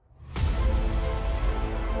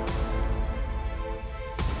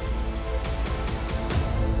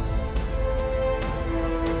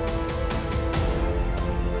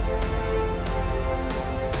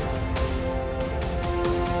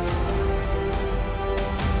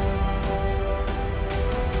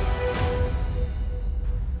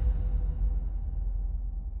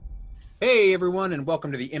Hey everyone, and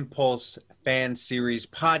welcome to the Impulse Fan Series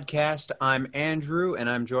podcast. I'm Andrew, and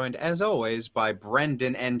I'm joined, as always, by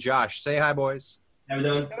Brendan and Josh. Say hi, boys. How we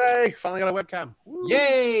doing? Hey, finally got a webcam. Woo.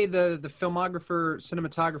 Yay! The filmographer,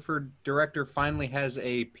 cinematographer, director finally has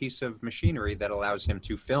a piece of machinery that allows him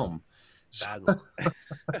to film. Badly.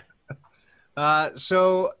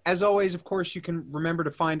 So, as always, of course, you can remember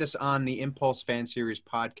to find us on the Impulse Fan Series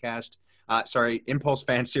podcast. Impulse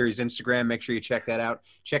Fan Series Instagram. Make sure you check that out.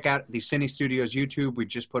 Check out the Cine Studios YouTube. We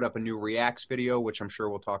just put up a new Reacts video, which I'm sure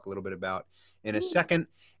we'll talk a little bit about in a second.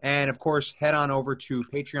 And, of course, head on over to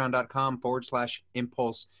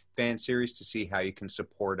patreon.com/Impulse Fan Series to see how you can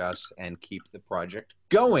support us and keep the project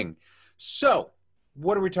going. So,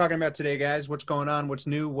 what are we talking about today, guys? What's going on? What's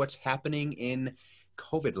new? What's happening in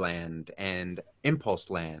COVID land and Impulse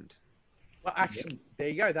land? Well, actually, there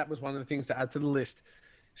you go. That was one of the things to add to the list.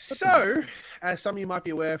 So, as some of you might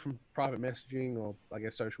be aware from private messaging or, I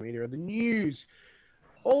guess, social media or the news,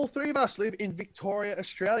 all three of us live in Victoria,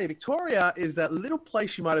 Australia. Victoria is that little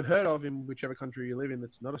place you might have heard of in whichever country you live in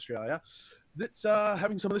that's not Australia, that's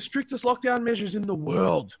having some of the strictest lockdown measures in the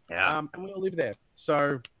world. Yeah. And we all live there.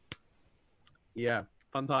 So, yeah,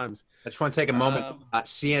 fun times. I just want to take a moment.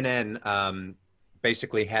 CNN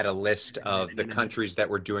basically had a list of the countries that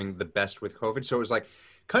were doing the best with COVID. So it was like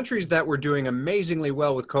countries that were doing amazingly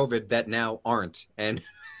well with COVID that now aren't. And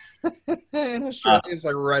Australia is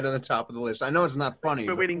like right on the top of the list. I know it's not funny.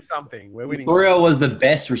 We're winning something. We're winning Victoria something. was the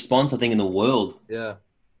best response, I think, in the world. Yeah,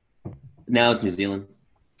 Now it's New Zealand.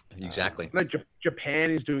 exactly. No,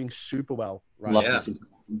 Japan is doing super well. Right. Love Yeah. this.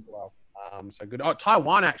 Well, so good. Oh,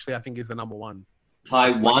 Taiwan actually, I think, is the number one.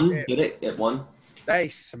 Taiwan, Yeah. get it? Get one. They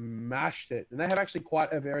smashed it, and they have actually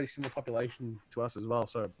quite a very similar population to us as well.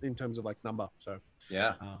 So in terms of like number, so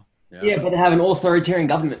Yeah, Yeah, but they have an authoritarian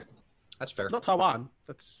government. that's fair. not Taiwan.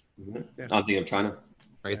 That's Yeah. I'm thinking of China.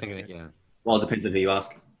 Are you thinking it? Yeah. Well, it depends on who you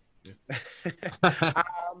ask.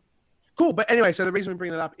 cool. But anyway, so the reason we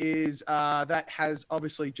bring that up is that has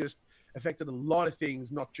obviously just affected a lot of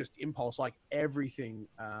things, not just Impulse, like everything.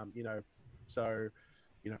 So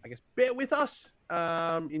I guess bear with us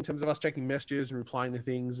in terms of us checking messages and replying to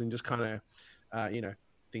things and just kind of,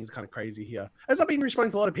 things kind of crazy here. As I've been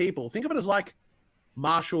responding to a lot of people, think of it as like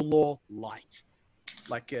martial law light,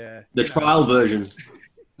 like The trial version.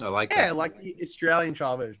 I like yeah, that. like the Australian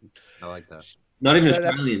trial version. I like that. Not even So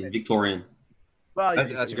that- Australian, Victorian. Well,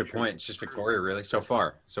 That's a good point. It's just Victoria, really. So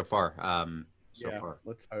far. Yeah,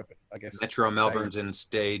 let's hope it. I guess Metro Melbourne's in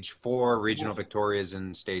stage 4. Regional Victoria's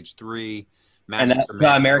in stage 3. And Massive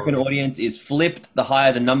the American Manitoba. audience is flipped. The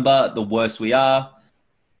higher the number, the worse we are.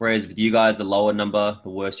 Whereas with you guys, the lower number, the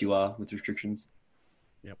worse you are with restrictions.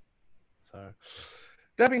 So,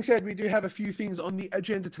 that being said, we do have a few things on the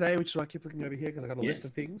agenda today, which is why I keep looking over here because I got a list Yes.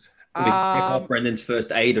 of things. We check off Brendan's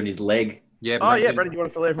first aid on his leg. Yeah, Oh yeah, Brendan, you want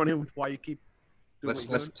to fill everyone in with why you keep doing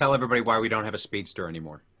Let's tell everybody why we don't have a speedster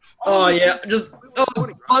anymore. Oh yeah, just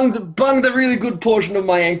bunged a really good portion of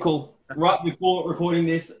my ankle right before recording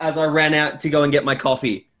this as I ran out to go and get my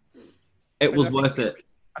coffee. It was worth it.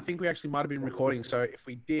 I think we actually might have been recording, so if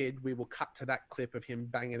we did, we will cut to that clip of him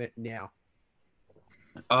banging it now.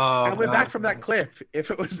 Oh, And we're God. back from that clip.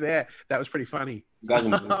 If it was there, that was pretty funny. You guys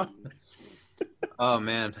are- Oh,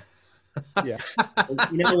 man. Yeah.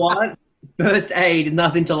 you know what? First aid is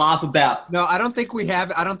nothing to laugh about. No, I don't think we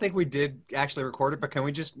did actually record it, but can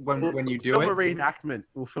we just, when you do film it? a reenactment.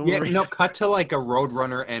 We'll film Yeah, a no, cut to like a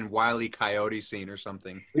Roadrunner and Wile E. Coyote scene or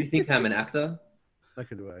something. Do you think I'm an actor? That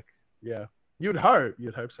could work. Yeah. You'd hope.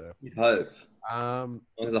 You'd hope so. You'd hope. Um,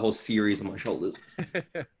 There's a whole series on my shoulders.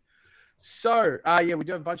 So, yeah, we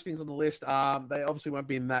do have a bunch of things on the list. They obviously won't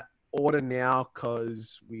be in that order now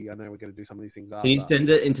because I know we're going to do some of these things after. Can you send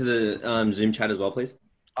it into the Zoom chat as well, please?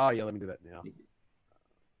 Oh, yeah, let me do that now.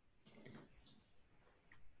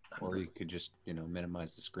 Or you could just,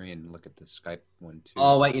 minimize the screen and look at the Skype one too.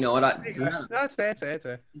 Oh, wait, you know what? There you go. That's there.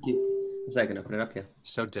 Thank you. A second, open it up here.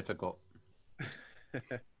 So difficult.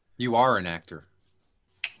 You are an actor.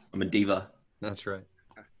 I'm a diva. That's right.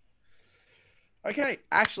 Okay,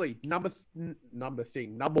 actually, number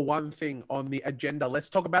one thing on the agenda. Let's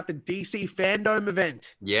talk about the DC Fandom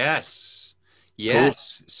event. Yes.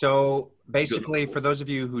 So basically, for those of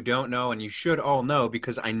you who don't know, and you should all know,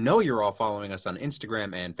 because I know you're all following us on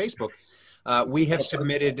Instagram and Facebook, we have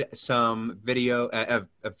submitted some video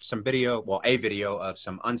a video of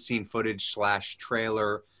some unseen footage /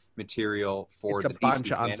 trailer material for It's a the bunch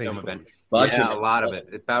DC of unseen Fandom event. Bunch Yeah, of a lot of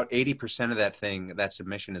it. About 80% of that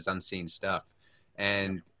submission is unseen stuff.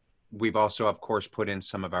 And we've also, of course, put in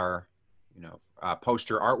some of our,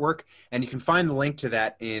 poster artwork. And you can find the link to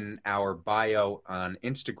that in our bio on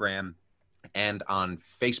Instagram. and on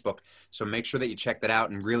Facebook. So make sure that you check that out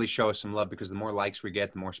and really show us some love, because the more likes we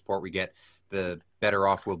get, the more support we get, the better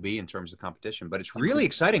off we'll be in terms of competition. But it's really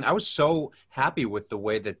exciting. I was so happy with the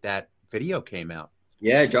way that video came out.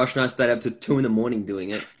 Yeah, Josh and I stayed up to 2 a.m. doing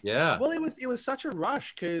it. Yeah. Well, it was such a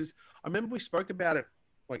rush because I remember we spoke about it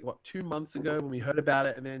 2 months ago when we heard about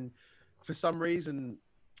it, and then for some reason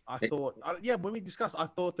I thought, when we discussed, I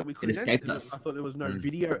thought that we couldn't end it. I thought there was no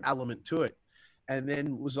video element to it, and then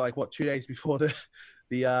it was 2 days before the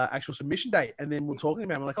actual submission date, and then we're talking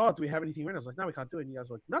about it. I'm like, oh, do we have anything ready? I was like, no, we can't do it. And you guys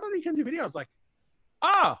were like, no, you can do video. I was like,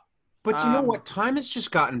 But you know what? Time has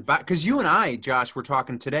just gotten back, because you and I, Josh, were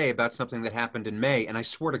talking today about something that happened in May, and I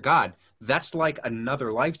swear to God, that's like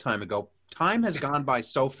another lifetime ago. Time has gone by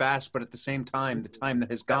so fast, but at the same time, the time that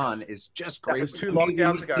has gone is just crazy. That was 2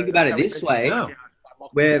 lockdowns ago. Think about it this way.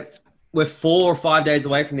 We're 4 or 5 days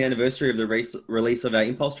away from the anniversary of the release of our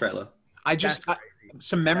Impulse trailer.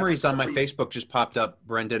 Some memories on my Facebook just popped up,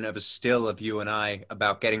 Brendan, of a still of you and I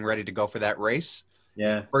about getting ready to go for that race.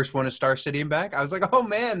 Yeah. First one to Star City and back. I was like, oh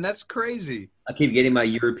man, that's crazy. I keep getting my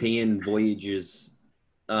European voyages.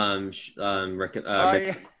 Yeah.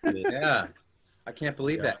 I can't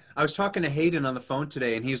believe that. I was talking to Hayden on the phone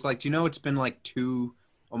today, and he's like, do you know it's been like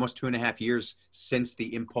almost 2.5 years since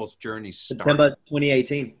the Impulse journey started? September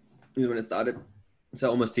 2018 is when it started. So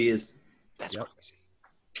almost 2 years. That's crazy.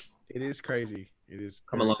 It is crazy. It is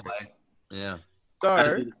come a long way. Yeah.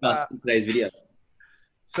 So discuss in today's video.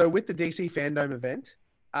 So with the DC fandom event,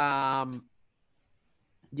 I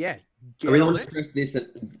really want to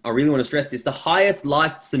stress this. The highest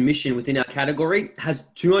liked submission within our category has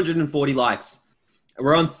 240 likes.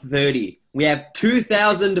 We're on 30. We have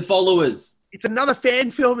 2,000 followers. It's another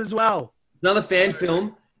fan film as well. Another fan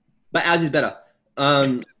film, but ours is better.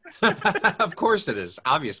 Of course it is,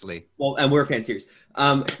 obviously. Well, and we're a fan series.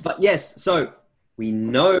 But yes, so we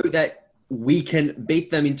know that we can beat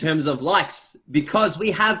them in terms of likes because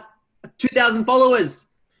we have 2,000 followers.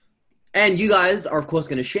 And you guys are, of course,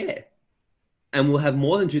 going to share. And we'll have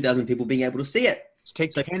more than 2,000 people being able to see it. Just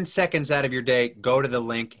take 10 seconds out of your day, go to the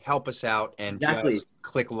link, help us out, and just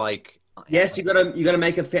click like. Yes, you gotta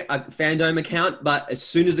make a fandom account, but as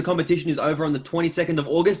soon as the competition is over on the 22nd of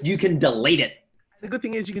August, you can delete it. The good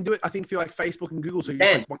thing is you can do it, I think, through like Facebook and Google. So you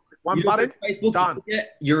just one button, Facebook, done.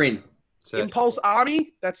 You're in. Impulse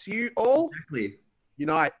Army, that's you all. Exactly.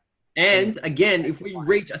 Unite. And again, if we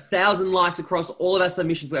reach 1,000 likes across all of our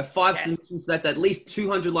submissions, we have 5 submissions, so that's at least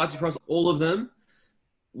 200 likes across all of them.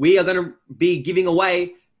 We are going to be giving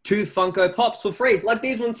away 2 Funko Pops for free, like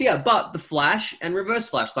these ones here, but the Flash and Reverse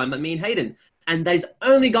Flash signed by me and Hayden. And they are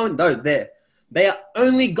only going to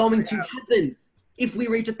happen if we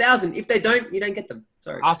reach 1,000. If they don't, you don't get them.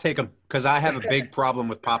 Sorry. I'll take them because I have a big problem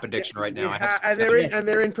with pop addiction right now. And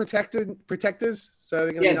they're in protectors. So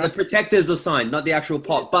they're gonna the protectors are signed, not the actual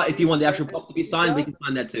pop. But if you want the actual pop to be signed, we can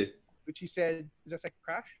sign that too. Which he said, does that say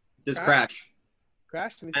Crash? Just Crash.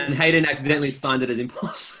 Crash. And Hayden accidentally signed it as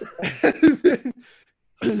Impulse.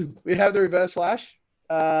 We have the Reverse Flash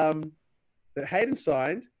that Hayden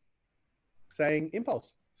signed saying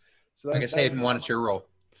Impulse. So I guess Hayden wanted your role.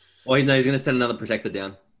 Well, he's going to send another protector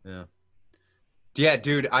down. Yeah. Yeah,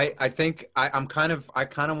 dude, I think I kind of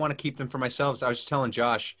want to keep them for myself. I was just telling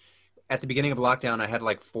Josh at the beginning of lockdown, I had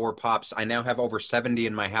like 4 pops. I now have over 70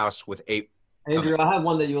 in my house with 8. Andrew, I have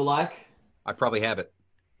one that you'll like. I probably have it.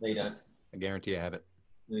 No, you don't. I guarantee I have it.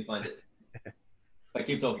 Let me find it. But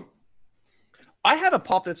keep talking. I have a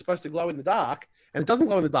pop that's supposed to glow in the dark, and it doesn't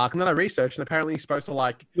glow in the dark. And then I researched, and apparently it's supposed to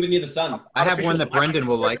like put it near the sun. I have one that Brendan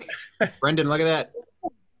will like. Brendan, look at that.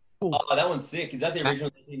 Oh, that one's sick. Is that the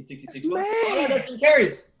original 1966 one? Oh, no, that's Jim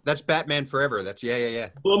Carrey's. That's Batman Forever. That's yeah.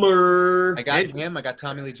 Bummer. I got him. I got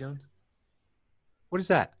Tommy Lee Jones. What is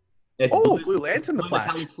that? It's Blue Lantern, the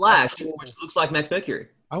Flash, cool. Which looks like Max Mercury.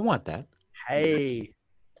 I want that. Hey,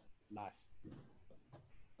 nice.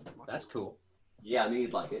 That's cool. Yeah, I knew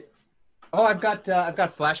you'd like it. Oh, I've got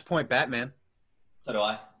Flashpoint Batman. So do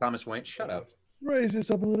I. Thomas Wayne. Shut up. Raise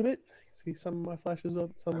this up a little bit. See some of my flashes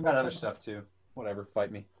up. I've got other stuff too. Whatever.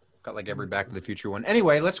 Fight me. Got like every Back to the Future one.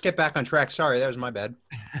 Anyway, let's get back on track. Sorry, that was my bad.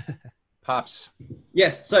 Pops.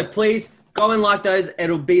 Yes, so please go and like those.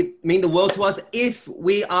 It'll mean the world to us. If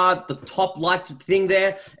we are the top liked thing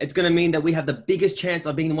there, it's going to mean that we have the biggest chance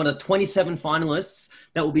of being one of the 27 finalists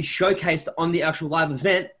that will be showcased on the actual live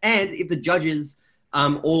event. And if the judges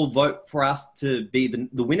all vote for us to be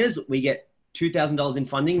the winners, we get $2,000 in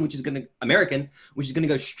funding, which is going to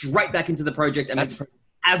go straight back into the project and make it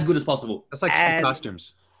as good as possible. That's like 2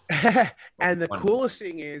 costumes. And the coolest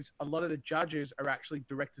thing is a lot of the judges are actually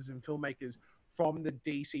directors and filmmakers from the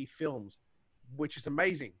DC films. which is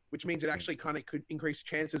amazing, which means it actually kind of could increase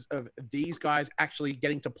chances of these guys actually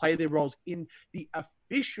getting to play their roles in the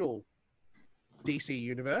official DC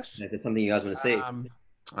universe. If there's something you guys want to see,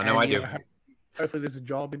 I know I do. Hopefully there's a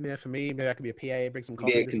job in there for me. Maybe I could be a PA, bring some be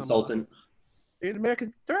coffee. a consultant. In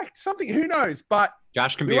American Direct, something, who knows? But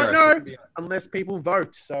Josh can we be won't our know unless people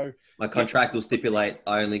vote. So My contract will stipulate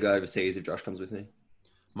I only go overseas if Josh comes with me.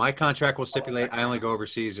 My contract will stipulate I only go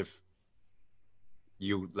overseas if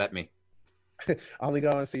you let me. I only go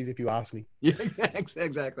overseas if you ask me. Yeah,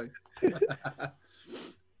 exactly.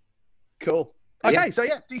 Cool. Okay, Yeah. so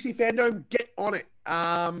yeah, DC Fandom, get on it.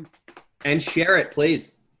 And share it,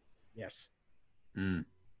 please. Yes. Mm.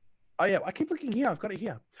 Oh yeah, I keep looking here. I've got it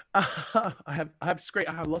here. I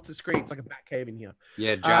have lots of screens, like a bat cave in here.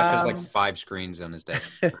 Yeah, Josh has like 5 screens on his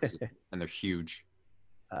desk, and they're huge.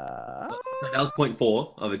 That was point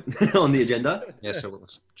 4 of it on the agenda. Yeah, so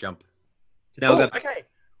let's jump. Now we'll go. Okay.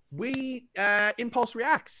 We Impulse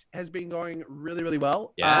Reacts has been going really, really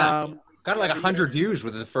well. Yeah. Got like 100 views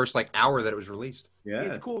within the first like hour that it was released. Yeah.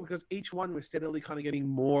 It's cool because each one we're steadily kind of getting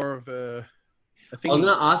more of a I thing. was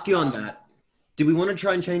going to ask you on that. Do we want to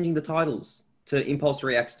try and changing the titles to Impulse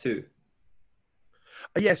Reacts 2?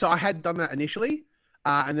 Yeah, so I had done that initially,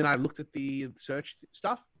 and then I looked at the search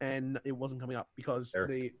stuff, and it wasn't coming up because Fair.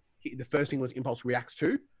 the first thing was Impulse Reacts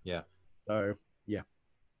 2. Yeah. So yeah,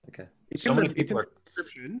 Okay. it's So in many the people are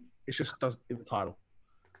description. It's just does in the title.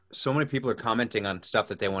 so many people are commenting on stuff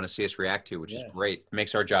that they want to see us react to, which is great.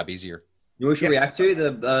 Makes our job easier. You know what we should Yes. react to?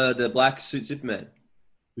 The black suit Superman.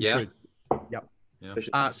 We Yeah. should. Yep.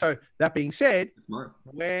 Yeah. So that being said, Tomorrow.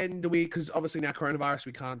 when do we? Because obviously now coronavirus,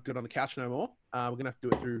 we can't do it on the couch no more. We're gonna have to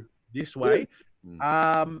do it through this way.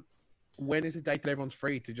 When is the date that everyone's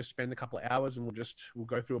free to just spend a couple of hours and we'll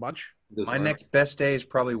go through a bunch? My next best day is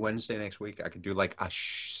probably Wednesday next week. I could do like a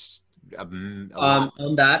lot.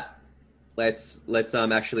 On that, let's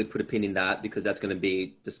actually put a pin in that because that's going to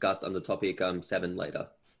be discussed on the topic 7 later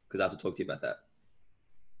because I have to talk to you about that.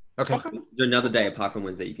 Okay. Okay. Is there another day apart from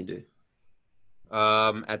Wednesday you can do?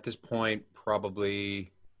 At this point,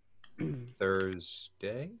 probably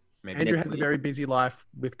Thursday. Maybe. Andrew next has a week. very busy life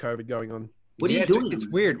with COVID going on. What are you it's- doing? It's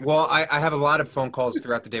weird. Well, I have a lot of phone calls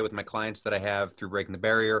throughout the day with my clients that I have through Breaking the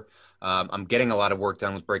Barrier. I'm getting a lot of work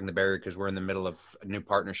done with Breaking the Barrier because we're in the middle of new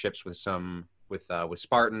partnerships with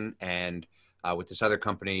Spartan and with this other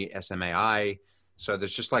company, SMAI. So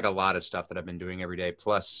there's just like a lot of stuff that I've been doing every day.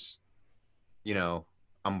 Plus, you know,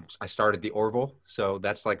 I started the Orville, so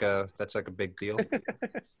that's like a big deal. Do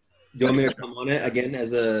you want me to come on it again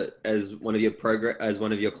as one of your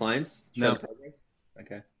clients? Show No. the progress?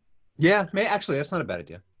 Okay. Yeah, actually, that's not a bad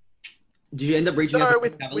idea. Did you end up reaching out So to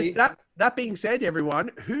with Cavalier? that being said, everyone,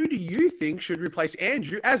 who do you think should replace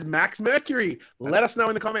Andrew as Max Mercury? Let us know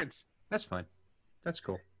in the comments. That's fine. That's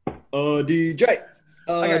cool. DJ.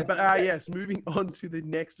 Okay, but yes, moving on to the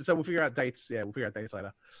next. So we'll figure out dates. Yeah, we'll figure out dates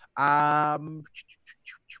later.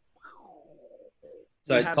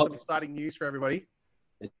 So we have some exciting news for everybody.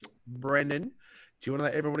 Brendan, do you want to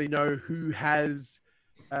let everybody know who has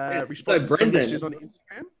Yes, responded so to some Brendan- messages on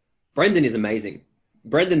Instagram? Brendan is amazing.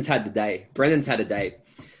 Brendan's had a day.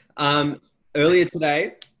 Earlier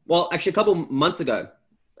today, well, actually a couple months ago,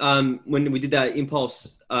 when we did that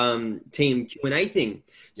Impulse team Q&A thing,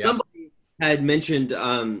 Yeah. somebody had mentioned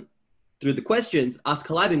through the questions us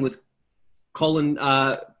collabing with Colin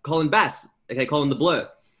Bass, okay, Colin the Blur,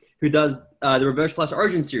 who does the Reverse Flash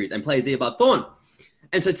Origin series and plays Eobard Thawne.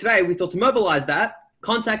 And so today we thought to mobilize that,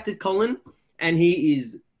 contacted Colin, and he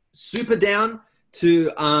is super down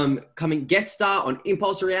to come and guest star on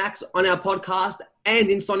Impulse Reacts on our podcast and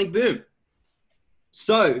in Sonic Boom.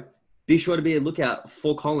 So be sure to be a lookout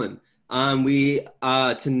for Colin. We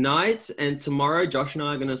tonight and tomorrow, Josh and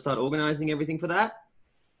I are going to start organizing everything for that.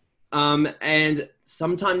 And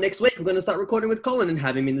sometime next week, we're going to start recording with Colin and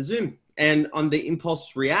have him in the Zoom. And on the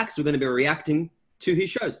Impulse Reacts, we're going to be reacting to his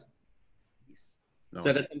shows. No. So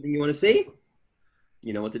if that's something you want to see,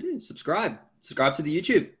 you know what to do. Subscribe to the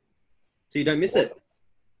YouTube so you don't miss it.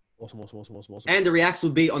 Awesome. And the reacts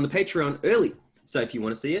will be on the Patreon early. So if you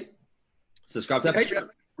want to see it, subscribe to our Patreon.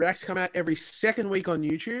 Reacts come out every second week on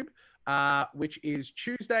YouTube, which is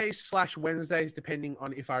Tuesdays/Wednesdays, depending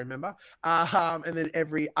on if I remember. And then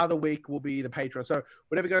every other week will be the Patreon. So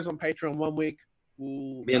whatever goes on Patreon one week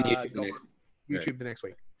will Be on YouTube go next. on YouTube the next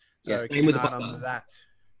week. So Yeah, keep same with an the eye on podcast. that.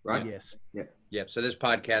 Right? Yes. Yeah, so this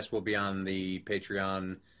podcast will be on the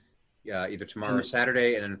Patreon either tomorrow or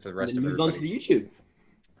Saturday, and then for the rest And of then move on to everybody. the YouTube.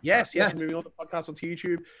 Yes. Yeah. Moving on the podcast onto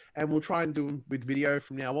YouTube, and we'll try and do them with video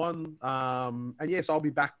from now on. And yes, I'll be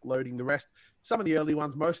back loading the rest. Some of the early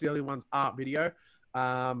ones, most of the early ones aren't video.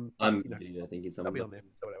 I think it's They'll be something. on there.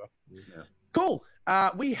 So whatever. Yeah. Cool.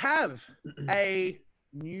 We have a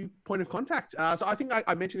new point of contact. So I think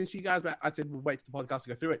I mentioned this to you guys, but I said we'll wait for the podcast to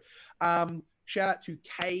go through it. Shout out to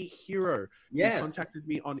K Hero. Yeah. He contacted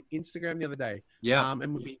me on Instagram the other day. Yeah.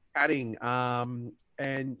 And we've been chatting.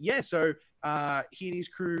 And yeah, so he and his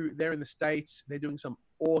crew, they're in the States. They're doing some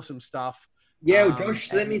awesome stuff. Yeah, Josh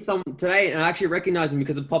sent me some today, and I actually recognized him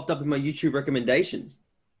because it popped up in my YouTube recommendations.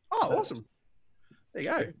 Oh, awesome. There you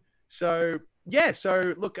go. So, yeah.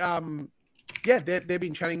 So, look, yeah, they've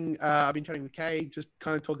been chatting. I've been chatting with Kay, just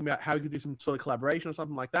kind of talking about how we could do some sort of collaboration or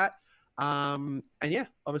something like that. And yeah,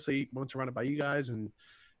 obviously wanted to run it by you guys and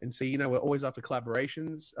see, you know, we're always up for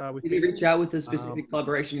collaborations. With Did you reach out with a specific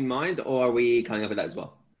collaboration in mind, or are we coming up with that as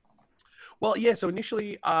well? Well, yeah. So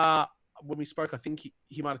initially, when we spoke, I think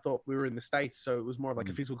he might have thought we were in the States, so it was more of like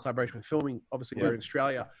a physical collaboration with filming. Obviously, we're in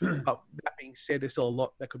Australia. But that being said, there's still a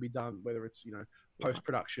lot that could be done, whether it's, you know,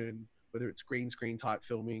 post-production, whether it's green screen type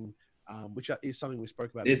filming, which is something we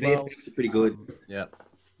spoke about as well. VFX are pretty good. Yeah.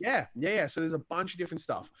 So there's a bunch of different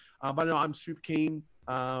stuff. But I know I'm super keen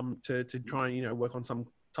to try and, you know, work on some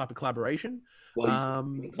type of collaboration. Well,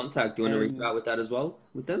 in contact. Do you want to reach out with that as well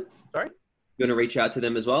with them? Sorry? You want to reach out to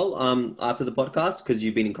them as well after the podcast because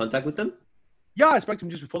you've been in contact with them? Yeah, I spoke to them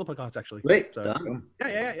just before the podcast, actually. Great. So,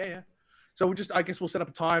 yeah. So I guess we'll set up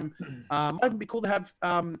a time. Might even be cool to have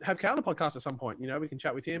Cal on the podcast at some point. You know, we can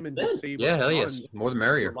chat with him and just see. Yeah, hell yes. More the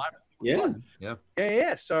merrier.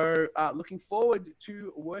 Yeah. So looking forward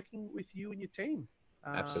to working with you and your team.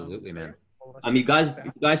 Absolutely, man. You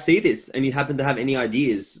guys see this and you happen to have any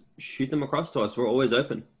ideas, shoot them across to us. We're always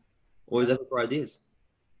open. Always open for ideas.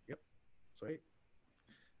 Yep. Sweet.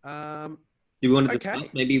 Do we want to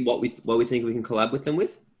discuss maybe what we think we can collab with them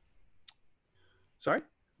with? Sorry?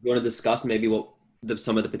 You want to discuss maybe what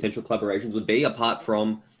some of the potential collaborations would be, apart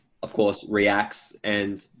from, of course, Reacts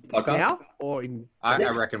and podcast? Now or in? I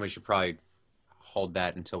reckon we should probably hold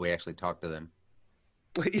that until we actually talk to them.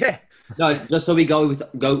 Yeah. No, just so we go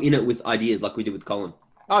in it with ideas like we did with Colin.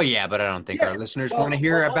 Oh yeah, but I don't think our listeners want to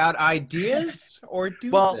hear about ideas, or do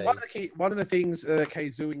they? One of the things that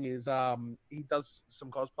Kay's doing is he does some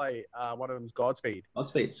cosplay. One of them is Godspeed.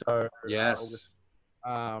 So yes.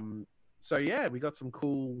 So yeah, we got some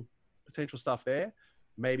cool potential stuff there.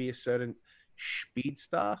 Maybe a certain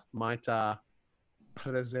speedster might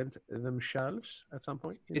present themselves at some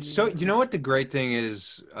point. It's so, you know what the great thing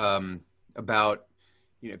is about,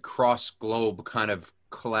 you know, cross globe kind of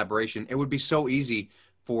collaboration. It would be so easy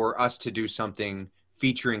for us to do something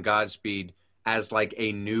featuring Godspeed as like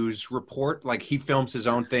a news report. Like he films his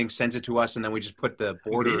own thing, sends it to us, and then we just put the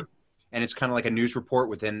border, and it's kind of like a news report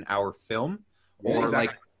within our film. Or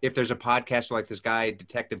like if there's a podcast like this guy,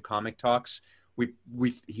 Detective Comic Talks,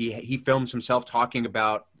 he films himself talking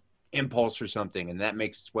about Impulse or something, and that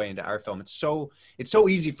makes its way into our film. It's so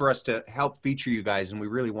easy for us to help feature you guys, and we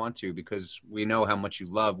really want to because we know how much you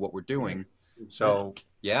love what we're doing. So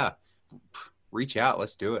yeah, reach out.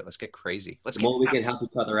 Let's do it. Let's get crazy. The more we can help each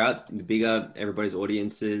other out, the bigger everybody's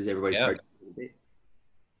audiences, everybody's project will be.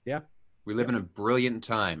 Yeah, we live in a brilliant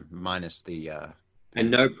time, minus the and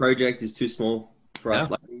no project is too small for us.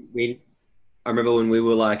 Like I remember when we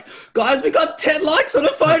were like, guys, we got 10 likes on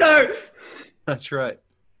a photo. That's right.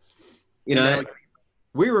 You know,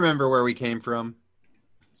 we remember where we came from.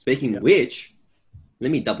 Speaking of which,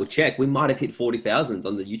 let me double check. We might have hit 40,000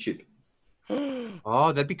 on the YouTube.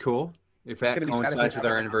 Oh, that'd be cool. If that coincides with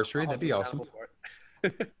our anniversary, that'd be awesome.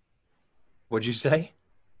 What'd you say?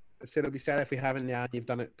 I said it'll be sad if we haven't now and you've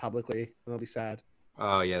done it publicly. It'll be sad.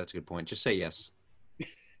 Oh, yeah, that's a good point. Just say yes.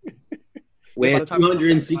 We're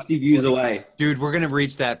 260 views away. Dude, we're going to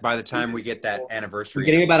reach that by the time we get that anniversary. We're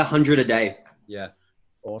getting about 100 a day. Yeah.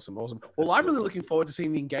 Awesome. Well, I'm really looking forward to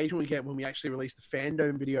seeing the engagement we get when we actually release the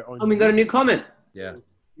fandom video on. Oh, we got a new comment. Yeah.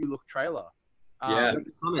 New look trailer. Yeah.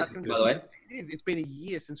 Comment, by the way. It is. It's been a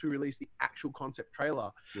year since we released the actual concept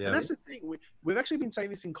trailer. Yeah. And that's the thing. We've actually been saying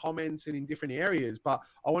this in comments and in different areas, but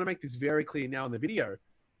I want to make this very clear now in the video.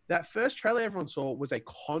 That first trailer everyone saw was a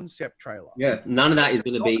concept trailer. Yeah. None of that is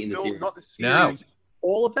going to be in the series. Not the series. No.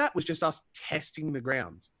 All of that was just us testing the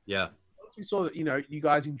grounds. Yeah. Once we saw that, you know, you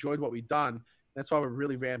guys enjoyed what we'd done, that's why we're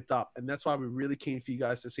really ramped up. And that's why we're really keen for you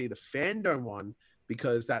guys to see the fandom one,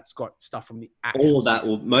 because that's got stuff from the actual all of that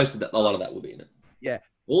will, most of that, a lot of that will be in it. Yeah.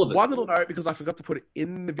 All of it. One little note, because I forgot to put it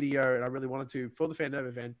in the video and I really wanted to, for the fandom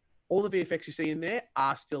event, all the VFX you see in there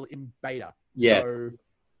are still in beta. Yeah. So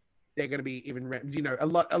they're going to be even, you know, a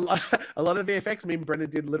lot of VFX. I mean, Brendan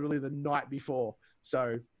did literally the night before.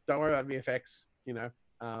 So don't worry about VFX, you know.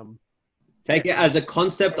 Take it as a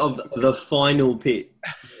concept of the final pit.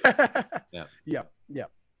 Yeah.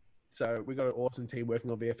 So we got an awesome team working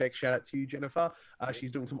on VFX. Shout out to you, Jennifer. She's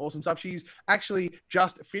doing some awesome stuff. She's actually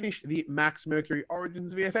just finished the Max Mercury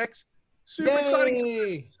Origins VFX. Super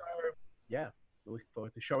exciting. So yeah, we're looking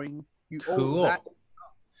forward to showing you all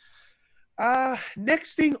that.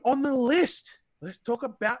 Next thing on the list, let's talk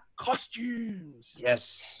about costumes.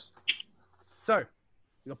 Yes. So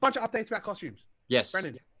we got a bunch of updates about costumes. Yes.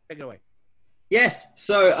 Brendan, take it away. Yes.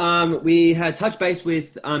 So we had touch base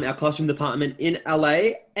with our costume department in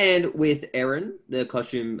LA and with Erin, the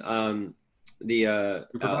costume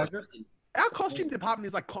Supervisor? Our costume department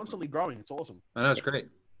is like constantly growing. It's awesome. I know, it's great.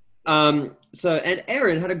 And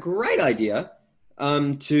Erin had a great idea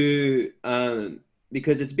because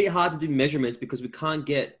it's a bit hard to do measurements because we can't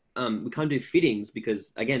do fittings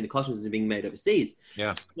because again the costumes are being made overseas.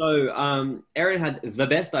 Yeah. So Erin had the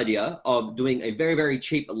best idea of doing a very, very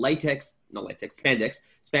cheap spandex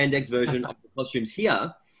version of the costumes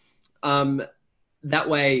here. That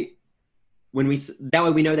way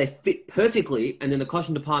we know they fit perfectly, and then the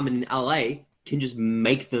costume department in LA can just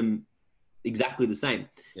make them exactly the same.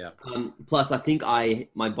 Yeah. Plus, I think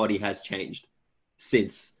my body has changed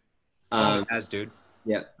since. It has, dude.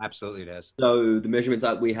 Yeah, absolutely it has. So the measurements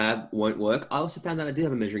that we have won't work. I also found that I do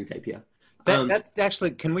have a measuring tape here. That actually,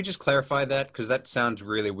 can we just clarify that? Because that sounds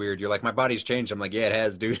really weird. You're like, my body's changed. I'm like, yeah, it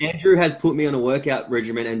has, dude. Andrew has put me on a workout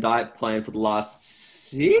regimen and diet plan for the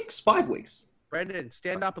last 5 weeks. Brendan,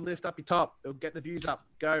 stand up and lift up your top. It'll get the views up.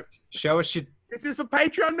 Go. Show us your... This is for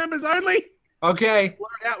Patreon members only. Okay. Blur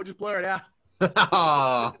it out. We'll just blur it out.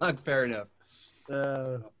 Oh, fair enough.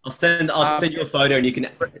 I'll send you a photo and you can...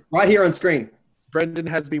 Right here on screen. Brendan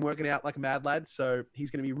has been working out like a mad lad, so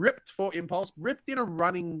he's going to be ripped for Impulse. Ripped in a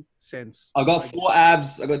running sense. I've got 4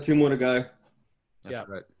 abs. I've got 2 more to go. That's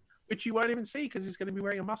right. Which you won't even see because he's going to be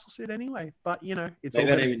wearing a muscle suit anyway. But, you know, it's Maybe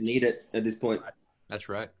all I don't even need it at this point. That's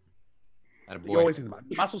right. You always in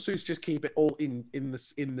the muscle suits just keep it all in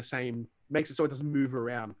the same, makes it so it doesn't move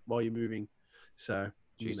around while you're moving. So,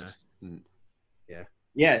 Jesus. You know. Yeah.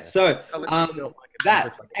 Yeah. So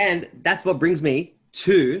that's what brings me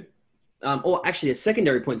to, or actually a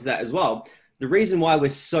secondary point to that as well. The reason why we're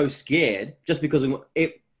so scared, just because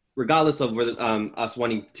regardless of whether us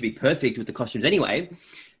wanting to be perfect with the costumes anyway,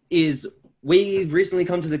 is we've recently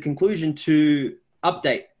come to the conclusion to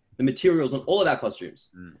update the materials on all of our costumes.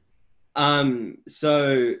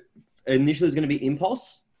 So initially it's going to be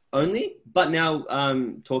Impulse only, but now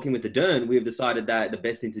talking with the Dern, we have decided that the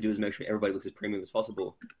best thing to do is make sure everybody looks as premium as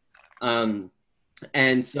possible. And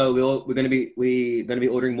so we're going to be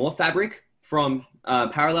ordering more fabric from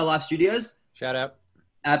Parallel Life Studios. Shout out!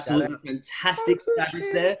 Absolutely fantastic fabrics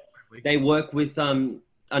there. They work with I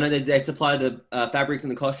know they supply the fabrics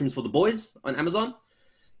and the costumes for the boys on Amazon.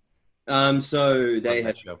 So they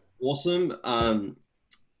have awesome.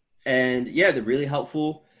 And yeah, they're really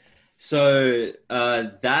helpful. So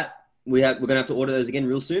that we're gonna have to order those again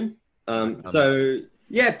real soon. So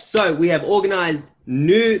we have organized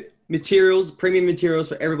new materials, premium materials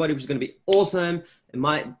for everybody, which is gonna be awesome. It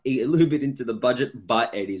might eat a little bit into the budget,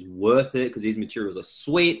 but it is worth it because these materials are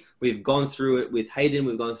sweet. We've gone through it with Hayden,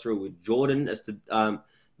 we've gone through it with Jordan as to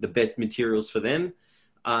the best materials for them.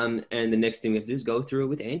 And the next thing we have to do is go through it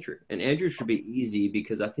with Andrew. And Andrew should be easy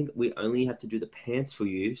because I think we only have to do the pants for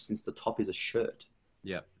you since the top is a shirt.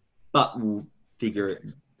 Yeah. But we'll figure it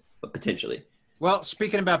potentially. Well,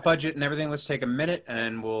 speaking about budget and everything, let's take a minute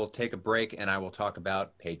and we'll take a break and I will talk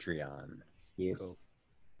about Patreon. Yes. Cool.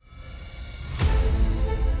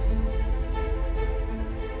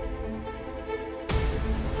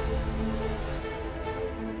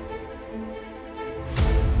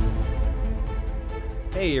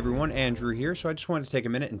 Hey everyone, Andrew here. So I just wanted to take a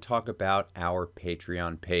minute and talk about our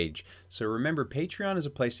Patreon page. So remember, Patreon is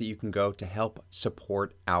a place that you can go to help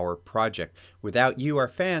support our project. Without you, our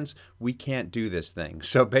fans, we can't do this thing.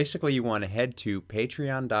 So basically you want to head to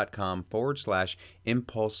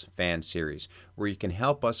patreon.com/Impulse Fan Series, where you can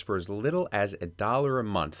help us for as little as $1 a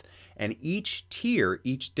month. And each tier,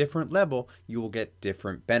 each different level, you will get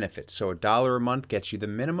different benefits. So $1 a month gets you the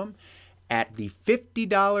minimum. At the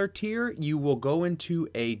 $50 tier, you will go into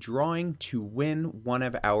a drawing to win one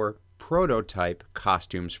of our prototype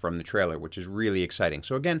costumes from the trailer, which is really exciting.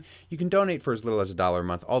 So again, you can donate for as little as $1 a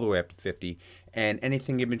month, all the way up to $50, and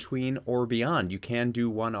anything in between or beyond. You can do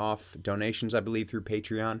one-off donations, I believe, through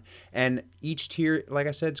Patreon. And each tier, like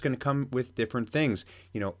I said, is going to come with different things.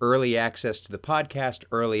 You know, early access to the podcast,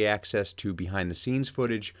 early access to behind-the-scenes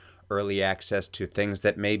footage, early access to things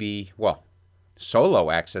that maybe, well, solo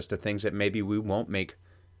access to things that maybe we won't make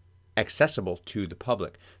accessible to the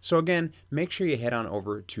public. So again, make sure you head on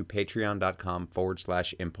over to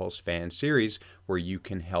patreon.com/Impulse Fan Series, where you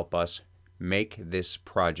can help us make this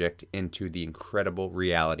project into the incredible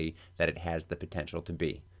reality that it has the potential to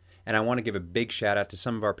be. And I want to give a big shout out to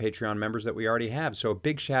some of our Patreon members that we already have. So a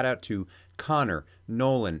big shout out to Connor,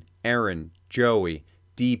 Nolan, Aaron, Joey,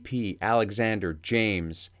 DP, Alexander,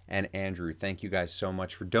 James, and Andrew. Thank you guys so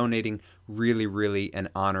much for donating. Really, really an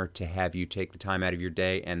honor to have you take the time out of your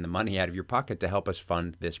day and the money out of your pocket to help us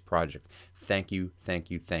fund this project. Thank you,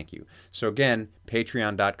 thank you, thank you. So again,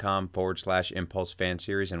 patreon.com/Impulse Fan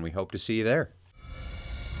Series, and we hope to see you there.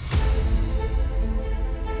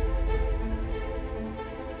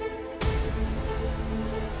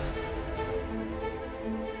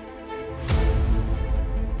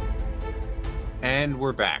 And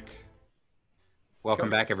we're back.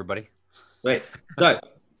 Welcome back, everybody. Wait, so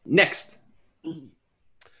next.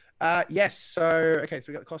 Yes. So, okay. So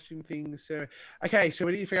we got the costume things. So, okay. So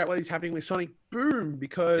we need to figure out what is happening with Sonic Boom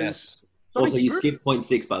because Also, you skipped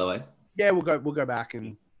 0.6, by the way. Yeah, we'll go back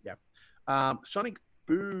and yeah. Sonic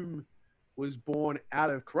Boom was born out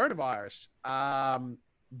of coronavirus,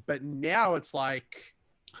 but now it's like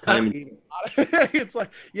it's like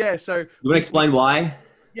So you want to explain why?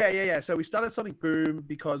 Yeah. So we started Sonic Boom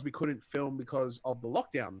because we couldn't film because of the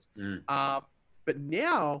lockdowns. But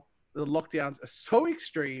now the lockdowns are so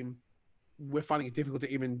extreme, we're finding it difficult to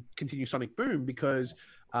even continue Sonic Boom because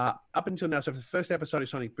up until now, so for the first episode of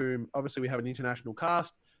Sonic Boom, obviously we have an international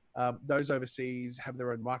cast. Those overseas have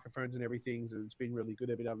their own microphones and everything, so it's been really good.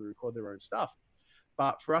 They've been able to record their own stuff.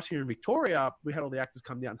 But for us here in Victoria, we had all the actors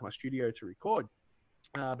come down to my studio to record.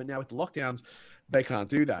 But now with the lockdowns, they can't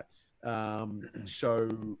do that.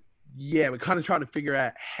 So yeah, we're kind of trying to figure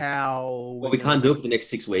out how. Well, we can't do it for the next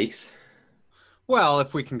 6 weeks. Well,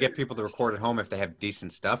 if we can get people to record at home, if they have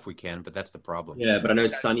decent stuff, we can, but that's the problem. Yeah, but I know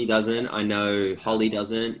Sunny doesn't. I know Holly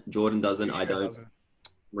doesn't. Jordan doesn't. I don't.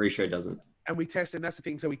 Mauricio doesn't. And we tested, and that's the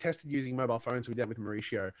thing. So we tested using mobile phones. So we did with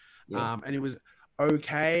Mauricio. And it was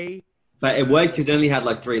okay. But it worked because it only had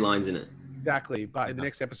like 3 lines in it. Exactly. But in the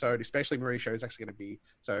next episode, especially Mauricio is actually going to be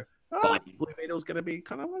Blue Beetle's going to be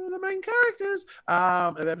kind of one of the main characters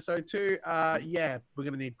of episode 2. Yeah, we're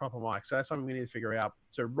going to need proper mics. So that's something we need to figure out.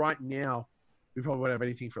 So right now, we probably won't have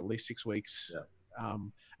anything for at least 6 weeks. Yeah.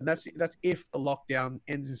 And that's if the lockdown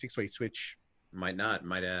ends in 6 weeks, which might not,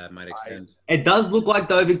 might extend. It does look like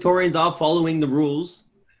though Victorians are following the rules,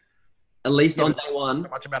 at least on day one.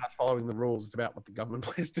 Not much about us following the rules; it's about what the government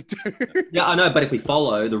plans to do. Yeah, I know, but if we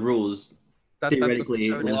follow the rules, theoretically,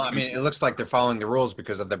 well, I mean, it looks like they're following the rules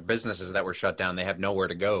because of the businesses that were shut down. They have nowhere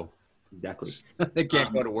to go. Exactly. They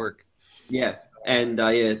can't go to work. Yeah, and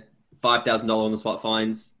 $5,000 on the spot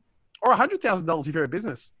fines. Or $100,000 if you're a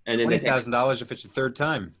business. And then $20,000 if it's your third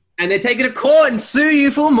time. And they're taking to court and sue you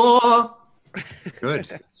for more.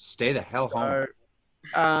 Good. Stay the hell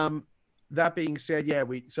home. That being said, yeah,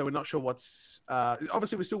 we're not sure what's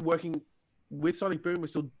obviously we're still working with Sonic Boom. We're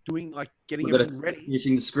still doing getting everything ready.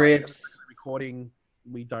 Finishing the scripts. Recording,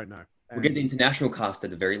 we don't know. We'll get the international cast at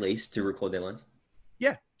the very least to record their lines.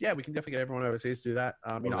 Yeah, we can definitely get everyone overseas to do that.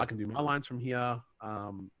 I can do my lines from here.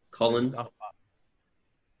 Colin. Stuff,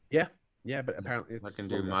 Yeah, but apparently I can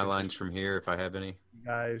do my lines from here if I have any. You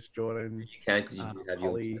guys, Jordan. You can because you have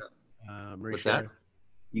Holly, your What's that?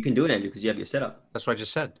 You can do it, Andrew, because you have your setup. That's what I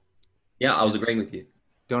just said. Yeah, I was agreeing with you.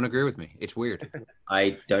 Don't agree with me. It's weird.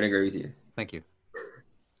 I don't agree with you. Thank you.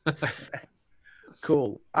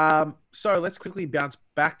 Cool. So let's quickly bounce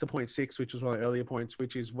back to point 6, which was one of the earlier points,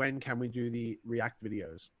 which is when can we do the React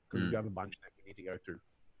videos? Because we have a bunch that we need to go through.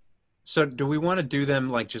 So do we want to do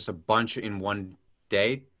them just a bunch in one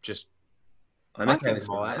day? I'm okay with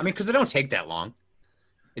I mean, because they don't take that long.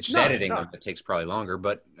 It's just editing them that takes probably longer,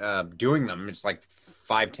 but doing them, it's like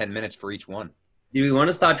 5-10 minutes for each one. Do we want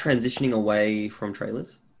to start transitioning away from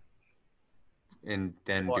trailers? And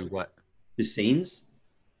then do what? To scenes?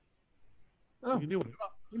 Oh, you can do it.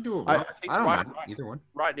 I don't mind either one.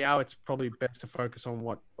 Right now, it's probably best to focus on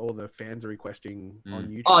what all the fans are requesting on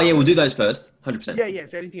YouTube. Oh, yeah, we'll do those first. 100%. Yeah.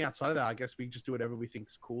 So anything outside of that, I guess we just do whatever we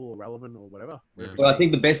think's cool or relevant or whatever. Yeah. Well, I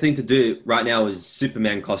think the best thing to do right now is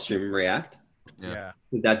Superman costume react. Yeah.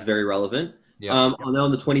 Because that's very relevant. Yeah. I know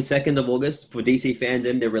on the 22nd of August for DC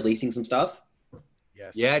Fandom, they're releasing some stuff.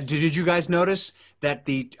 Yes. Yeah. Did you guys notice that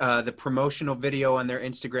the promotional video on their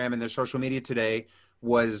Instagram and their social media today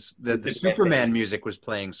was the Superman music was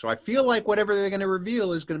playing? So I feel like whatever they're going to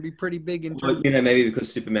reveal is going to be pretty big in terms. Maybe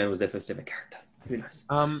because Superman was their first ever character. Who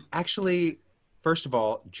knows? Actually, first of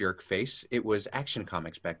all, jerk face. It was Action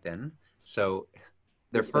Comics back then. So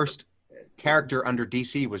their first character under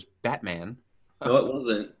DC was Batman. No, it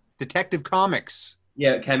wasn't. Detective Comics.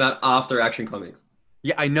 Yeah, it came out after Action Comics.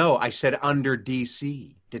 Yeah, I know. I said under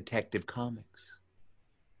DC Detective Comics.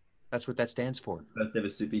 That's what that stands for. First ever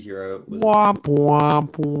superhero was. Womp,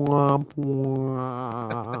 womp, womp,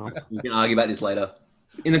 womp. We can argue about this later.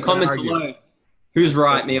 In the We're gonna comments argue. below, who's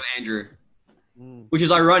right, me or Andrew? Which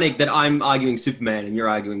is ironic that I'm arguing Superman and you're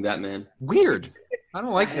arguing Batman. Weird. I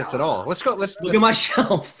don't like this at all. Let's go. Look at my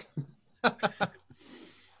shelf.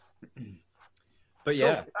 But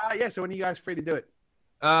yeah. Cool. Yeah, so when are you guys free to do it?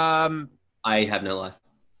 Um. I have no life.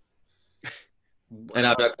 And I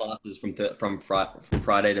have no classes from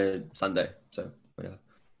Friday to Sunday. So whatever.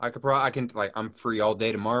 I'm free all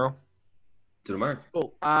day tomorrow. To tomorrow.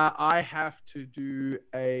 Cool. I have to do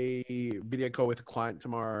a video call with a client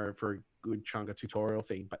tomorrow for a good chunk of tutorial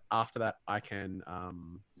thing, but after that I can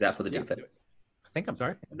Is that for the yeah. deep? I think I'm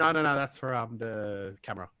Sorry? No, that's for the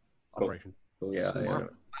camera Cool. operation. Cool, yeah.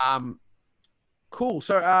 Cool.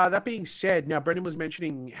 So that being said, now Brendan was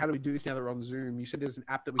mentioning how do we do this now that we're on Zoom? You said there's an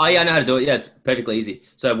app that we Oh, yeah, I know how to do it. Yeah, it's perfectly easy.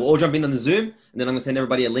 So we'll all jump in on the Zoom, and then I'm going to send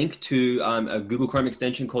everybody a link to a Google Chrome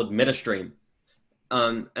extension called MetaStream.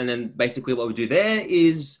 And then basically what we do there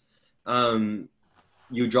is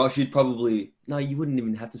Josh, you'd probably... No, you wouldn't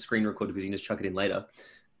even have to screen record because you can just chuck it in later.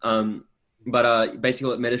 But basically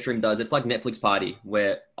what MetaStream does, it's like Netflix Party,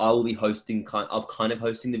 where I will be hosting, kind of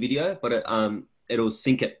hosting the video, but it'll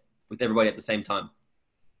sync it with everybody at the same time.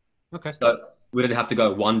 Okay. So we don't have to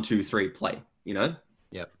go 1, 2, 3, play, you know?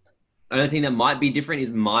 Yep. Only thing that might be different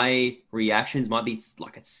is my reactions might be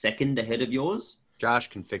like a second ahead of yours. Josh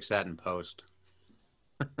can fix that in post.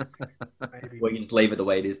 maybe. Or you can just leave it the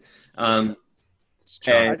way it is. It's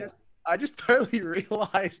Josh. I just totally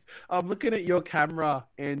realized I'm looking at your camera,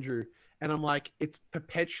 Andrew, and I'm like, it's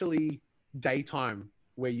perpetually daytime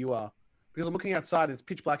where you are. Because I'm looking outside, it's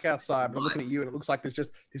pitch black outside, but I'm looking at you and it looks like there's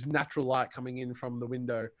just this natural light coming in from the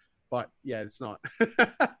window. But yeah, it's not.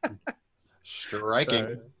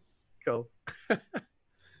 Striking. So, cool.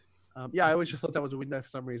 Yeah, I always just thought that was a window for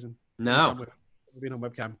some reason. No, We've been on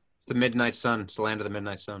webcam. the midnight sun. It's the land of the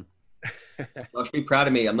midnight sun. Josh, be proud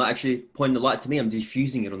of me. I'm not actually pointing the light to me. I'm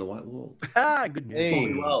diffusing it on the white wall. Good man.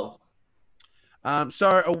 Hey. Well, So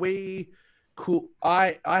are we cool?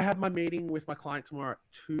 I have my meeting with my client tomorrow at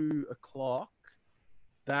 2:00.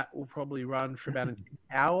 That will probably run for about an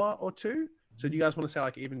hour or two. So do you guys want to say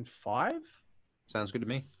like even 5? Sounds good to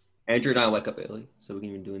me. Andrew and I wake up early, so we can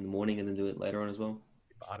even do it in the morning and then do it later on as well.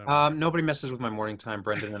 I don't know. Nobody messes with my morning time,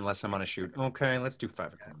 Brendan, unless I'm on a shoot. Okay, let's do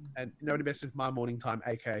 5 o'clock. And nobody messes with my morning time,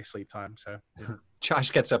 aka sleep time. So yeah.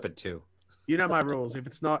 Josh gets up at 2. You know my rules. If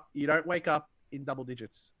it's not, you don't wake up in double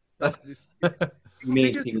digits. This, Me,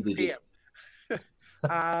 digits single is digits.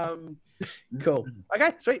 PM. Cool.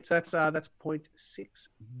 Okay, sweet. So that's point 6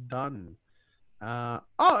 done.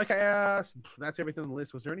 Okay. That's everything on the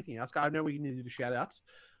list. Was there anything else? I know we need to do shout outs.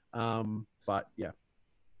 But yeah.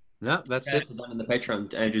 No, that's Yeah, it. it's done in the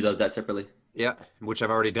Patreon. Andrew does that separately. Yeah, which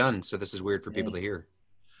I've already done. So this is weird for people to hear.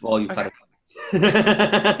 Well, you cut Okay.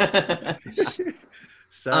 it.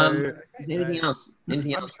 So Is there anything else?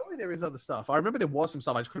 Anything I'm else? sure there is other stuff. I remember there was some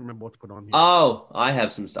stuff. I just couldn't remember what to put on here. Oh, I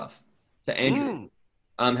have some stuff. So Andrew,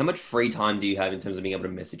 Mm. how much free time do you have in terms of being able to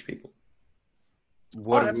message people?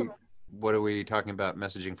 What that's what are we talking about?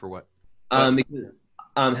 Messaging for what? Because,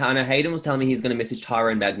 Hannah Hayden was telling me he's going to message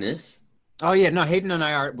Tyrone Magnus. Oh yeah, no. Hayden and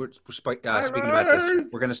I we're speaking about this. Hayden!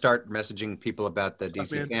 We're gonna start messaging people about the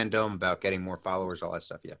What's DC up, man? fandom, about getting more followers, all that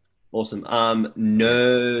stuff. Yeah. Awesome.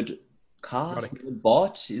 Nerdcast,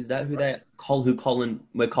 Nerdbot, is that who where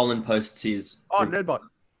Colin posts his? Oh, Nerdbot.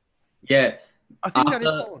 Yeah, I think that is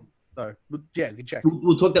After- Colin, though. But yeah, good check.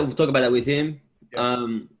 we'll talk about that with him. Yeah.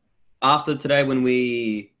 After today when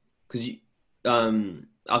me and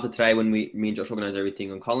Josh organize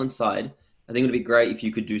everything on Colin's side, I think it'd be great if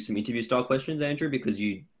you could do some interview style questions, Andrew, because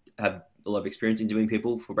you have a lot of experience interviewing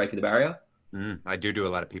people for breaking the barrier. I do a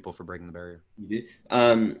lot of people for breaking the barrier. You do.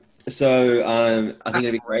 I think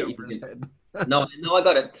it'd be great if you could... No, I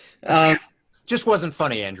got it. Just wasn't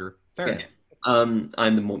funny, Andrew. Fair Yeah. I'm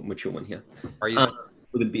the more mature one here. Are you?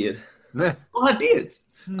 With a beard. Meh. All have beards.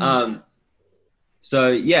 So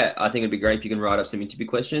yeah, I think it'd be great if you can write up some interview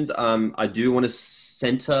questions. I do want to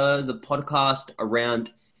center the podcast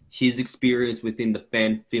around his experience within the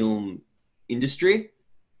fan film industry,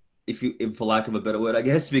 if for lack of a better word, I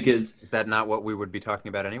guess, because Is that not what we would be talking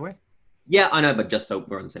about anyway? yeah, I know, but just so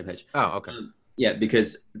we're on the same page. Oh, okay. Yeah,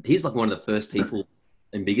 because he's like one of the first people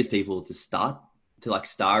and biggest people to star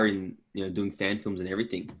in doing fan films and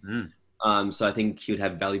everything. So I think he would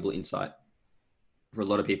have valuable insight for a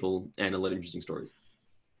lot of people and a lot of interesting stories.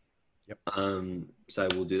 Yep. So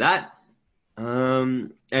we'll do that.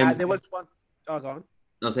 And There was one. Oh, go on.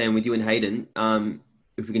 I was saying with you and Hayden,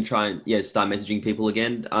 if we can try and start messaging people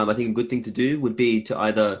again, I think a good thing to do would be to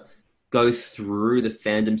either go through the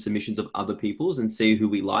fandom submissions of other people's and see who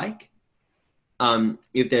we like.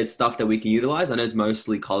 If there's stuff that we can utilize, I know it's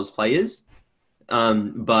mostly cosplayers,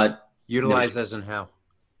 but Utilize as in how?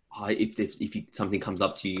 if something comes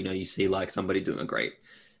up to you, you see like somebody doing a great,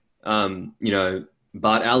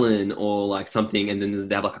 Bart Allen or like something, and then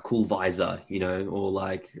they have like a cool visor, or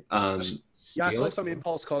like Yeah, I Steal saw it? some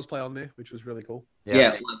Impulse cosplay on there, which was really cool.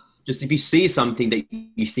 like, just if you see something that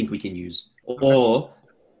you think we can use, or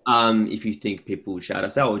if you think people would shout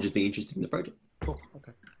us out or just be interested in the project. Cool.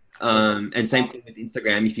 Okay. And same thing with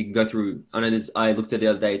Instagram. If you can go through, I looked at it the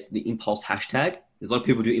other day. It's the Impulse hashtag. There's a lot of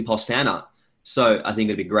people do Impulse fan art, so I think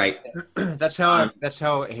it'd be great. That's how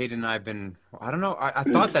Hayden and I've been. I don't know. I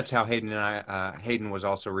thought that's how Hayden and Hayden was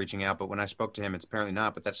also reaching out, but when I spoke to him, it's apparently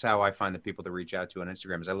not. But that's how I find the people to reach out to on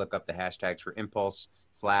Instagram. Is I look up the hashtags for Impulse,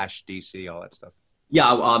 Flash, DC, all that stuff.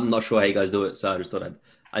 Yeah, I'm not sure how you guys do it, so I just thought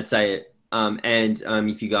I'd say it.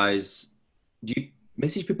 If you guys do you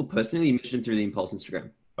message people personally, you message them through the Impulse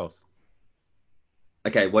Instagram. Both.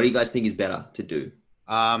 Okay, what do you guys think is better to do?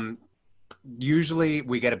 Usually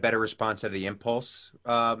we get a better response out of the Impulse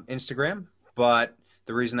Instagram, but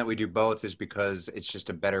the reason that we do both is because it's just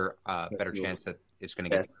a better chance that it's going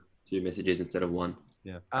to get 2 messages instead of 1.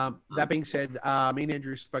 That being said, me and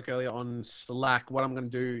Andrew spoke earlier on Slack. What I'm going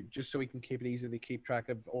to do, just so we can keep it easy to keep track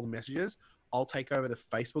of all the messages, I'll take over the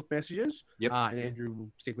Facebook messages. Yep. And Andrew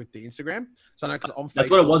will stick with the Instagram. So I know because on Facebook, That's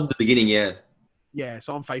what it was at the beginning, yeah. Yeah,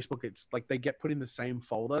 so on Facebook, it's like they get put in the same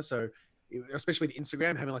folder. So especially with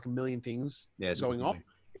Instagram, having like a million things going off,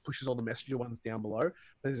 it pushes all the Messenger ones down below.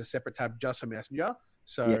 There's a separate tab just for Messenger.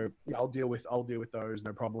 So yeah, I'll deal with those,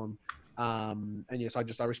 no problem. And yes, I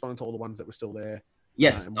responded to all the ones that were still there.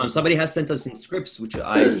 Yes, somebody has sent us some scripts, which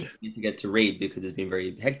I need to get to read because it's been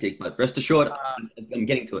very hectic. But rest assured, I'm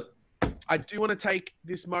getting to it. I do want to take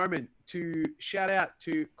this moment to shout out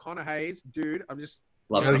to Connor Hayes, dude. I'm just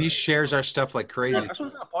Love Oh, it. he shares our stuff like crazy. I just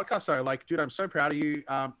want to say on a podcast though, like, dude, I'm so proud of you.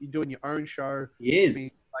 You're doing your own show. He is.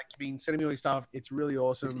 You've been sending me all this stuff. It's really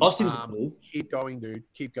awesome. Costumes are cool. Keep going, dude.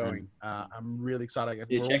 Keep going. I'm really excited. Yeah,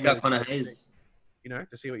 We're all check really out Connor excited Hayes.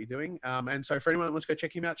 to see what you're doing. And so for anyone that wants to go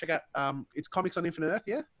check him out, check out it's Comics on Infinite Earth,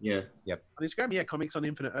 yeah? Yeah. On Instagram, yeah, Comics on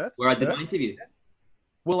Infinite Earth. Where I did my interview.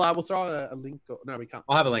 We'll throw a link. No, we can't.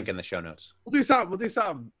 I'll have a link in the show notes. We'll do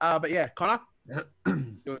something. But yeah, Connor.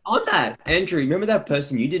 On that, Andrew, remember that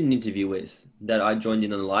person you did an interview with that I joined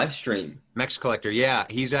in on the live stream? Mex Collector, yeah,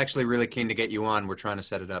 he's actually really keen to get you on. We're trying to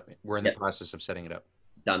set it up. We're in the process of setting it up.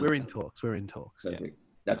 Done. We're in talks. Perfect.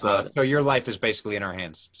 That's what. So your life is basically in our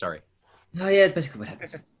hands. Sorry. Oh yeah, it's basically what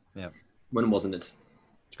happens. Yeah. When wasn't it?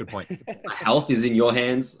 It's a good point. My health is in your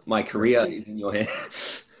hands. My career is in your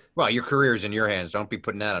hands. Well, your career is in your hands. Don't be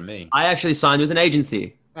putting that on me. I actually signed with an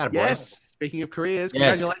agency. Attaboy. Yes. Speaking of careers,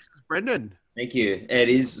 Yes. congratulations, Brendan. Thank you. It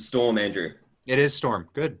is Storm, Andrew. It is Storm.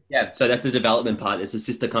 Good. Yeah. So that's the development part. It's a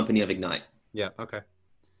sister company of Ignite. Yeah. Okay.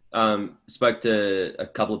 Spoke to a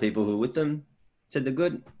couple of people who were with them. Said they're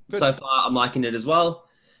good. Good. So far, I'm liking it as well.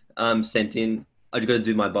 Sent in. I just got to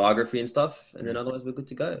do my biography and stuff, and then otherwise we're good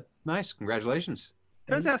to go. Nice. Congratulations.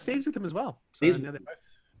 Turns out Steve's with them as well. So Steve. now they're both.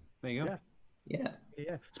 There you go. Yeah. Yeah.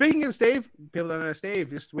 Yeah. Speaking of Steve, people don't know Steve.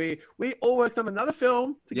 Just we all worked on another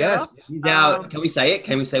film together. Yes. Now, can we say it?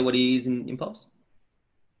 Can we say what he is in Impulse?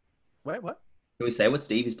 Wait, what? Can we say what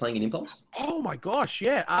Steve is playing in Impulse? Oh my gosh,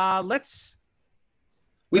 yeah. Let's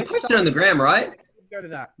We posted it on the gram, right? go to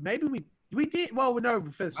that. Maybe we did. Well, no,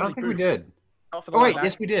 for the I don't think we Boom. did. Not for the Oh wait, live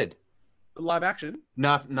yes we did. live action.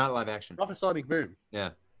 Not live action. Not for Sonic Boom.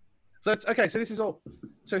 Yeah. So it's okay. So this is all.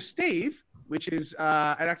 So Steve, which is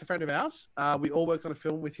an actor friend of ours, we all worked on a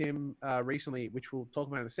film with him recently, which we'll talk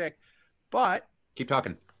about in a sec. But Keep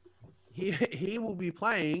talking. he will be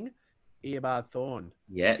playing Eobard Thorne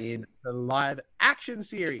Yes. in the live action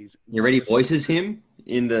series. He already voices him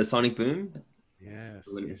in the Sonic Boom. Yes,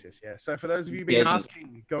 Brilliant. yes. So for those of you being Yes.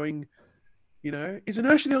 asking, going, is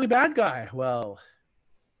Inertia the only bad guy? Well,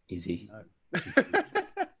 Is he?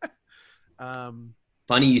 um,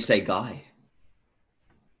 Funny you say guy.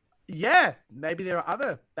 yeah, maybe there are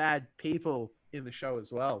other bad people in the show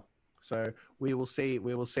as well. So we will see.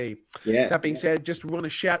 We will see. Yeah. That being said, just want to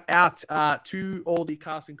shout out to all the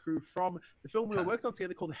cast and crew from the film we were working on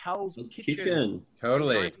together called Hell's Kitchen.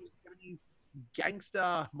 Totally. 1970s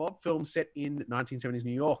gangster mob film set in 1970s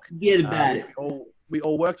New York. Get about it. We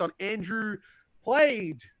all worked on. Andrew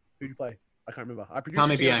played. Who did you play? I can't remember. I produced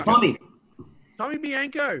Tommy the scene. Bianco. Tommy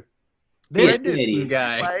Bianco. This Brendan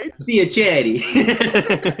guy. played. Be a charity.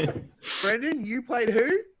 Brendan, you played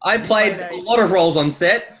who? I played a lot of roles on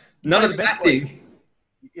set. None of the them best acting.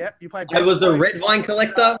 Yep, you played. I was the Best red Boy, wine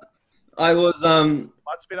collector. I was Blood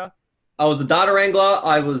Spitter. I was the data wrangler.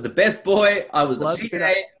 I was the best boy. I was the Blood PA.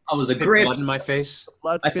 spitter. I was a Spit grip. blood in my face.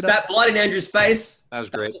 Blood I spitter. spat blood in Andrew's face. That was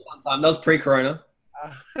great. That was pre-corona.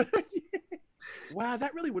 Yeah. Wow,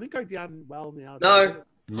 that really wouldn't go down well now. No. would it?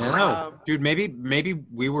 No, dude, maybe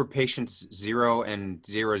we were patients 0 and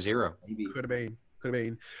 0. Maybe. Could have been. Could have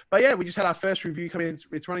been. But yeah, we just had our first review come in.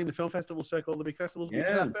 It's running the film festival circle, the big festivals. We just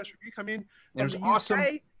had Yeah. our first review come in. It was from the awesome.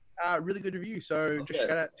 UK. Really good review. So just Okay.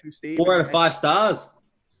 shout out to Steve. 4 out of 5 stars.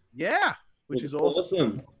 Yeah, which is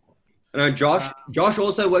awesome. I know Josh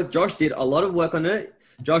also worked. Josh did a lot of work on it.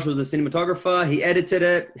 Josh was the cinematographer. He edited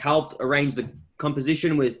it, helped arrange the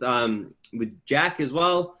composition with Jack as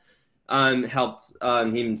well. Helped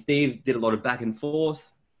him and Steve did a lot of back and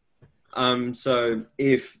forth. So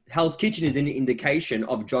if Hell's Kitchen is an indication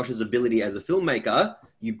of Josh's ability as a filmmaker,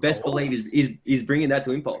 you best believe he's bringing that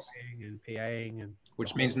to Impulse. And PAing and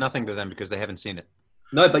Which means nothing to them because they haven't seen it.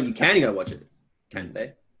 No, but you can go watch it. Can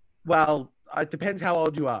they? well, it depends how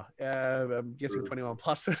old you are. I'm guessing 21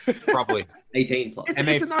 plus. Probably. 18 plus.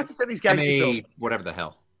 It's a nice to send these games to film. MA, whatever the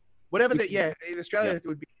hell. Whatever that, yeah. In Australia, it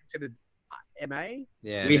would be considered MA.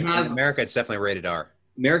 Yeah, We in have- America, it's definitely rated R.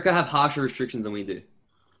 America have harsher restrictions than we do.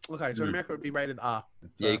 Okay, so in America, it would be rated R.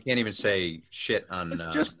 So Yeah, you can't even say shit on.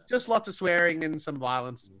 just lots of swearing and some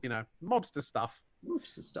violence, mobster stuff.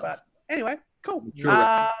 Oops, and stuff. But anyway, cool.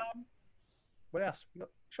 Sure. What else?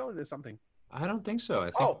 Surely there's something. I don't think so. I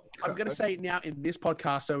think. Oh, I'm going to say it now in this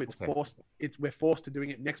podcast, so it's Okay. forced. We're forced to doing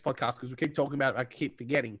it next podcast because we keep talking about it. I keep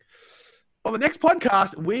forgetting. On the next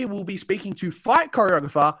podcast, we will be speaking to fight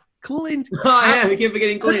choreographer Clint Oh, yeah, we keep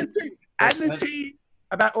forgetting Clint. and the team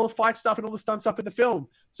about all the fight stuff and all the stunt stuff in the film.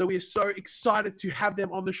 So we are so excited to have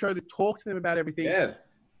them on the show to talk to them about everything Yeah.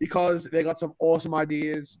 because they got some awesome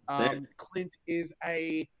ideas. Yeah. Clint is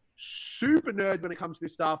a super nerd when it comes to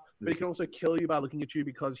this stuff, but he can also kill you by looking at you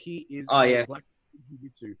because he is Oh, yeah. black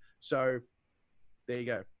jiu-jitsu. So there you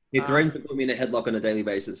go. He threatens to put me in a headlock on a daily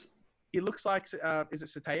basis. He looks like is it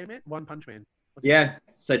Sataya Man? One Punch Man. What's Yeah.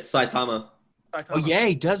 So it's Saitama. it? Oh yeah,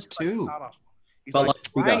 he does too. Saitama. He's But like,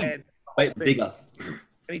 like bigger. man, the whole Wait, thing. bigger. And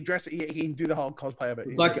he dress. He can do the whole cosplay of it.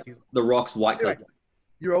 It's like The Rock's white Anyway, cousin.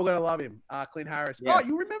 you're all gonna love him. Clint Harris. Yeah. Oh,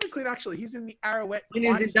 you remember Clint actually? He's in the Arrowette. Clint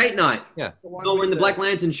is in Fight date night. Yeah. the one No, we're with in the Black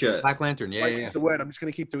Lantern shirt. Black Lantern. Yeah, Wait, yeah. it's the word. I'm just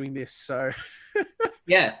gonna keep doing this. So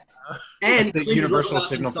Yeah. And And the Clint is universal one of our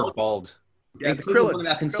signal for consult- bald. yeah, and the Clint is Krillin. one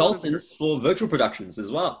of our consultants for virtual productions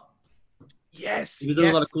as well. Yes. He's doing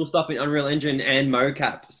a lot Yes. of cool stuff in Unreal Engine and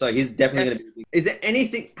mocap. So he's definitely Yes. going to be. Is there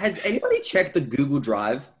anything? Has anybody checked the Google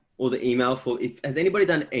Drive or the email for? Has anybody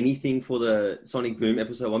done anything for the Sonic Boom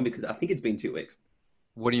episode 1? Because I think it's been 2 weeks.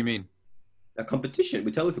 What do you mean? A competition.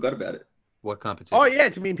 We totally forgot about it. What competition? Oh yeah,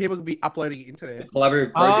 to mean people could be uploading it into there.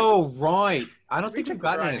 Collaborative project. Oh, right. I don't think Reaching we've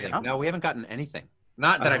gotten right anything. now. No, we haven't gotten anything.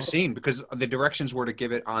 Not that Oh. I've seen, because the directions were to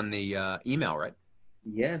give it on the email, right?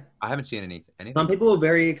 Yeah. I haven't seen anything. Some people are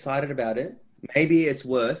very excited about it. Maybe it's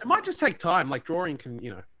worth. It might just take time. Like drawing can,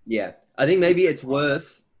 Yeah. I think maybe it's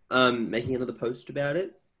worth making another post about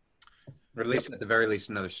it. Or at least, at the very least,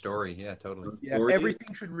 another story. Yeah, totally. Yeah, Story.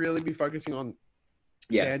 everything should really be focusing on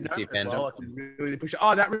Yeah. fandom see as fandom. well. Like, really push it.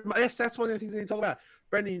 Oh, that's one of the things we need to talk about.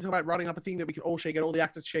 Brendan, you talk about running up a thing that we can all share, get all the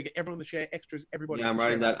actors to share, get everyone to share, extras, everybody. Yeah, I'm to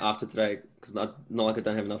writing share. that after today because not like I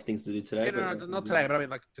don't have enough things to do today. Yeah, no, but- not today, but I mean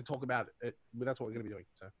like to talk about it. But that's what we're going to be doing.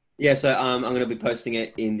 So Yeah, so I'm going to be posting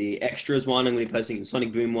it in the extras one. I'm going to be posting it in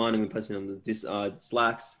Sonic Boom one. I'm going to be posting it on the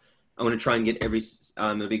Slacks. I'm going to try and get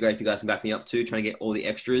it'll be great if you guys can back me up too, trying to get all the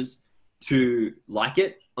extras to like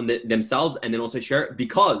it on themselves and then also share it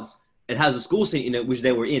because it has a school scene in it, which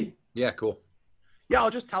they were in. Yeah, cool. yeah, I'll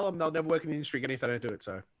just tell them they'll never work in the industry again if they don't do it.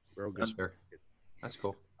 So we're all good. That's fair. That's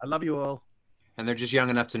cool. I love you all. And they're just young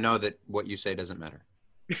enough to know that what you say doesn't matter.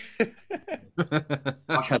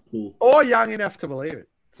 Josh had cool. Or young enough to believe it.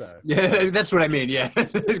 So Yeah, that's what I mean. Yeah,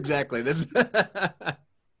 exactly. That's funny.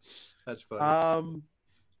 I think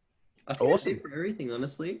that's Awesome. it for everything,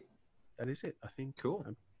 honestly. that is it. I think. Cool.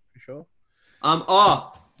 I'm pretty sure.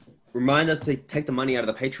 Remind us to take the money out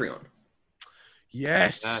of the Patreon.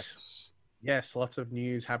 Yes. Yes. Yes. Lots of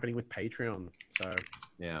news happening with Patreon. So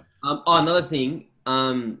Yeah. Another thing.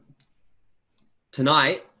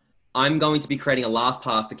 Tonight, I'm going to be creating a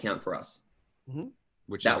LastPass account for us.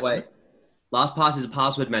 Which That is- way, LastPass is a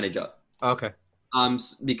password manager. Okay.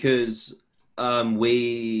 Because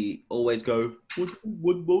we always go,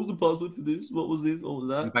 what was the password for this? What was this? What was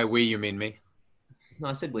And that? by we, you mean me? No,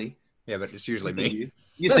 I said we. Yeah, but it's usually me.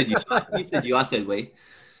 You said you. You said you. I said we.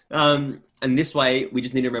 And this way, we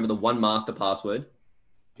just need to remember the one master password.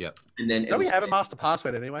 Yep. And then don't we it'll have a stay. master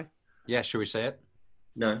password anyway? Yeah, should we say it?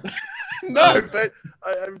 No. No, but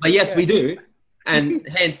But yes, yeah. we do. And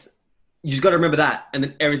hence, You just got to remember that, and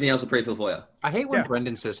then everything else will pre-fill for you. I hate when Yeah.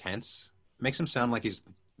 Brendan says hence. Makes him sound like he's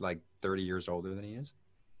like 30 years older than he is.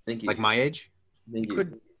 Thank you. Like my age. Thank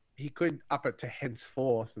you. He could up it to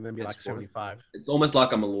henceforth and then be like Henceforth. 75. It's almost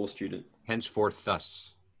like I'm a law student. Henceforth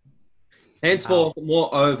thus. Henceforth,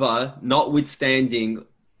 moreover, notwithstanding.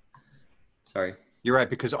 Sorry, You're right,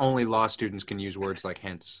 because only law students can use words like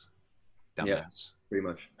hence. Yeah. Dumbass. pretty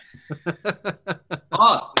much.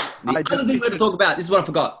 Oh, the I other just- thing we're going to talk about, this is what I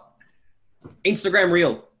forgot. Instagram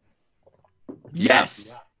Reel.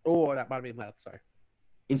 Yes. Oh, that might have been loud. Sorry.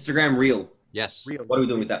 Instagram Reel. Yes. Real. What are we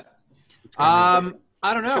doing with that? I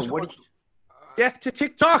don't know. Just What? watch Death to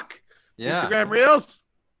TikTok. Yeah. Instagram Reels.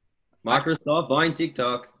 Microsoft buying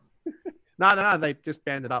TikTok. No. They just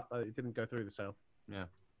banned it up. It didn't go through the sale. Yeah.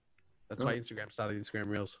 That's why Instagram started Instagram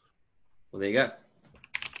Reels. Well, there you go.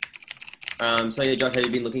 So yeah, Josh, have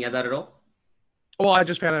you been looking at that at all? Well, I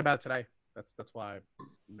just found out about it today. That's why I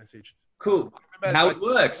messaged. Cool. I remember, How like, it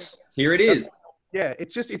works. Here it is. Yeah,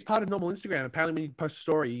 it's part of normal Instagram. Apparently, when you post a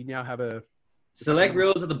story, you now have a. Select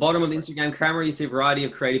Reels at the bottom of the Instagram camera. You see a variety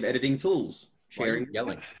of creative editing tools. Why are you Sharing.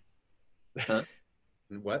 yelling. Huh?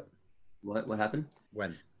 What? What happened?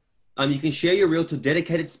 When? You can share your reel to a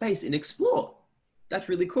dedicated space in Explore. That's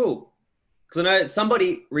really cool. Because I know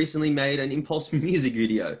somebody recently made an Impulse music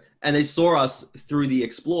video and they saw us through the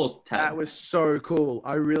Explores tab. That was so cool.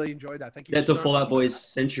 I really enjoyed that. Thank you. That's so the Fall Out much. Boys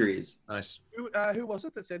Centuries. Nice. Who was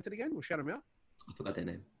it that sent it again? We'll shout him out. I forgot their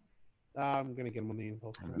name. I'm gonna get him on the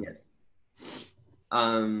impulse. Yes.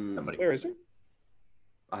 Somebody. Where is he?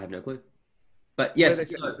 I have no clue. But Where yes, they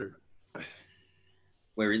send it through?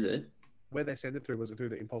 where is it? Where they send it through? Was it through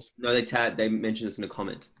the impulse? No, they mentioned this in a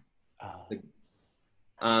comment. Oh.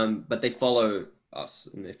 But they follow us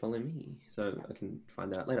and they follow me, so I can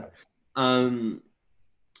find out later.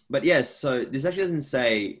 But yes, so this actually doesn't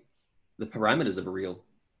say the parameters of a reel.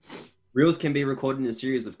 Reels can be recorded in a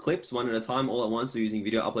series of clips, one at a time, all at once, or using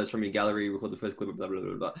video uploads from your gallery. Record the first clip, blah blah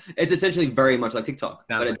blah blah. It's essentially very much like TikTok.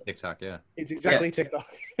 Sounds But like TikTok, yeah. It's exactly TikTok.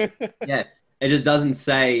 yeah, it just doesn't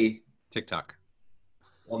say. TikTok.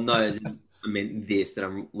 Well, no, I mean this that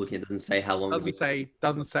I'm looking at doesn't say how long.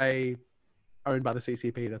 Doesn't say owned by the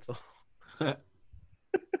CCP. That's all.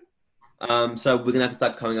 So we're gonna have to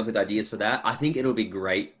start coming up with ideas for that. I think it'll be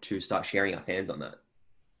great to start sharing our fans on that.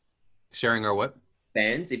 Sharing our what?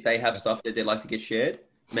 Fans, if they have stuff that they'd like to get shared,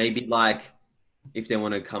 maybe like if they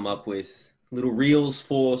want to come up with little reels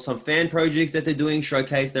for some fan projects that they're doing,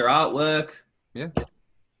 showcase their artwork. Yeah.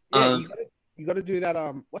 Yeah, you got to do that.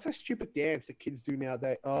 What's that stupid dance that kids do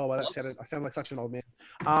nowadays? Oh, well, I sound like such an old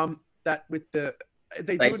man. That with the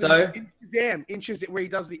they do Think it so? in Shazam, where he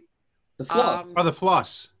does the floss. Oh, the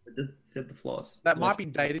floss. It just said the floss. that might be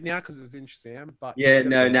dated now because it was in Shazam, but Yeah,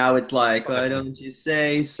 no. Now it's like, why don't you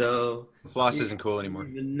say so? Floss isn't cool anymore.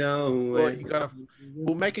 Even know Well, it. you gotta.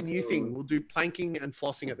 We'll make a new thing. We'll do planking and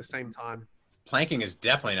flossing at the same time. Planking is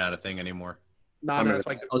definitely not a thing anymore. No, remember it's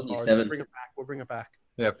like that. I was in year we'll 7. bring it back. We'll bring it back.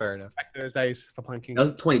 Yeah, fair enough. Back Thursdays for planking. That was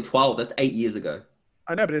 2012. That's 8 years ago.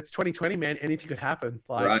 I know, but it's 2020, man. Anything could happen.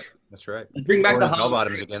 Like, Right. That's right. Let's bring back Or the bell Harlem.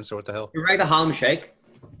 bottoms again, so what the hell? Bring back the Harlem Shake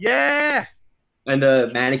yeah. and the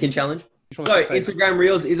mannequin challenge. Just So wanted to say- Instagram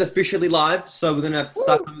Reels is officially live, so we're gonna have to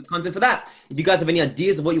start coming with content for that. If you guys have any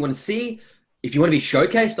ideas of what you want to see, if you want to be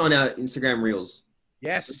showcased on our Instagram Reels,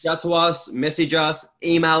 yes. reach out to us, message us,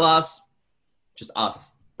 email us, just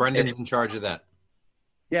us. Brendan's in charge of that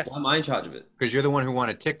Yes. Why am I in charge of it? because you're the one who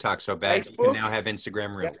wanted TikTok so bad. You Facebook. can now have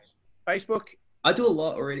Instagram Reels. Facebook. I do a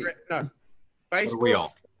lot already. No. So Facebook. do we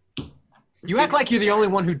all. You act like you're the only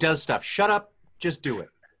one who does stuff. Shut up. Just do it.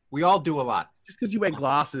 We all do a lot. Just because you wear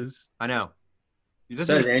glasses. I know. It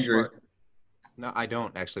doesn't So make does you Andrew. smart. No, I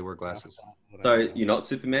don't actually wear glasses. So you're not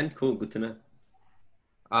Superman? Cool, good to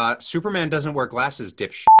know. Superman doesn't wear glasses,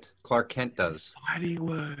 dipshit. Clark Kent does. Fighting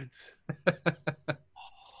words.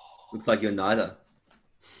 Looks like you're neither.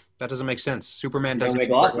 That doesn't make sense. Superman You don't doesn't wear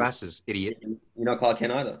wear glasses? glasses, idiot. You're not Clark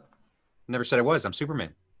Kent either. Never said I was. I'm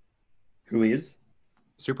Superman. Who is?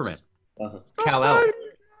 Superman. Uh-huh. Kal-El.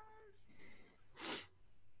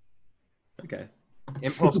 Okay. Have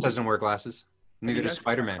Impulse doesn't wear glasses. Neither you does guys seen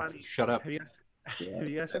Spider-Man. that funny- Shut up. Have you guys, Yeah. have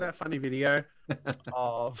you guys seen that funny video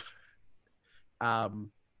of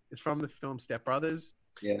it's from the film Step Brothers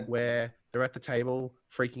Yeah. where they're at the table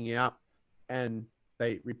freaking out and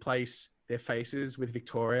they replace their faces with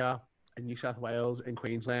Victoria and New South Wales and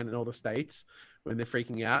Queensland and all the states when they're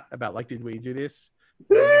freaking out about like, did we do this?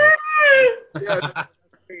 Yeah.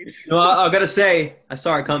 No, I gotta say, I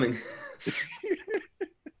saw it coming.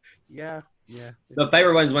 Yeah, yeah. The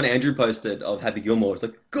favorite one is one Andrew posted of Happy Gilmore. It's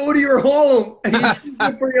like, go to your home. And he's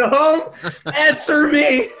looking for your home. Answer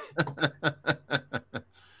me.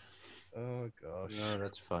 Oh gosh. Oh,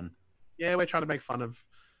 that's fun. Yeah, we're trying to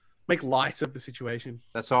make light of the situation.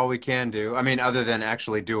 That's all we can do. I mean, other than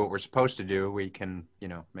actually do what we're supposed to do, we can,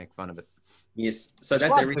 make fun of it. Yes. So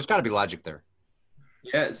that's everything. There's got to be logic there.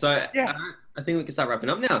 Yeah. So Yeah. I think we can start wrapping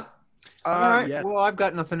up now. All right. Yeah. Well, I've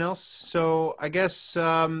got nothing else. So I guess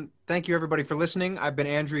thank you everybody for listening. I've been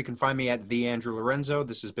Andrew. You can find me at the Andrew Lorenzo.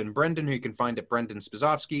 This has been Brendan, who you can find at Brendan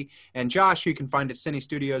Spizovsky, and Josh, who you can find at Cine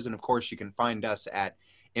Studios, and of course you can find us at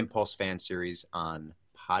Impulse Fan Series on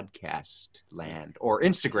Podcast Land or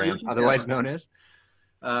Instagram, otherwise known as.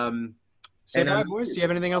 Say bye, boys. Do you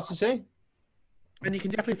have anything else to say? And you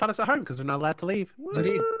can definitely find us at home because we're not allowed to leave.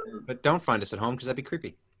 Indeed. But don't find us at home because that'd be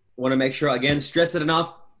creepy. Want to make sure, again, stress it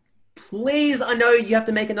enough. Please, I know you have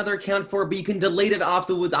to make another account for it, but you can delete it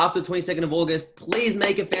afterwards, after 22nd of August. Please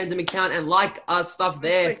make a fandom account and like our stuff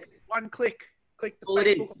there. One click. Click the All it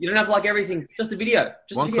is. You don't have to like everything. Just a video.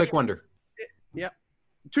 Just One click wonder. Yeah.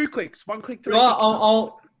 2 clicks. 1 click. 3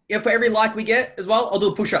 If for every like we get as well, I'll do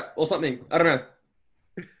a push-up or something. I don't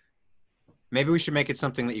know. Maybe we should make it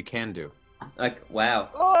something that you can do. Like, wow.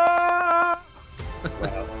 Ah!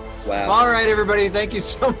 Wow. All right, everybody. Thank you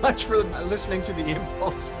so much for listening to the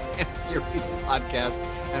Impulse Fan Series podcast,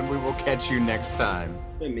 and we will catch you next time.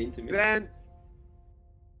 So mean to me. Then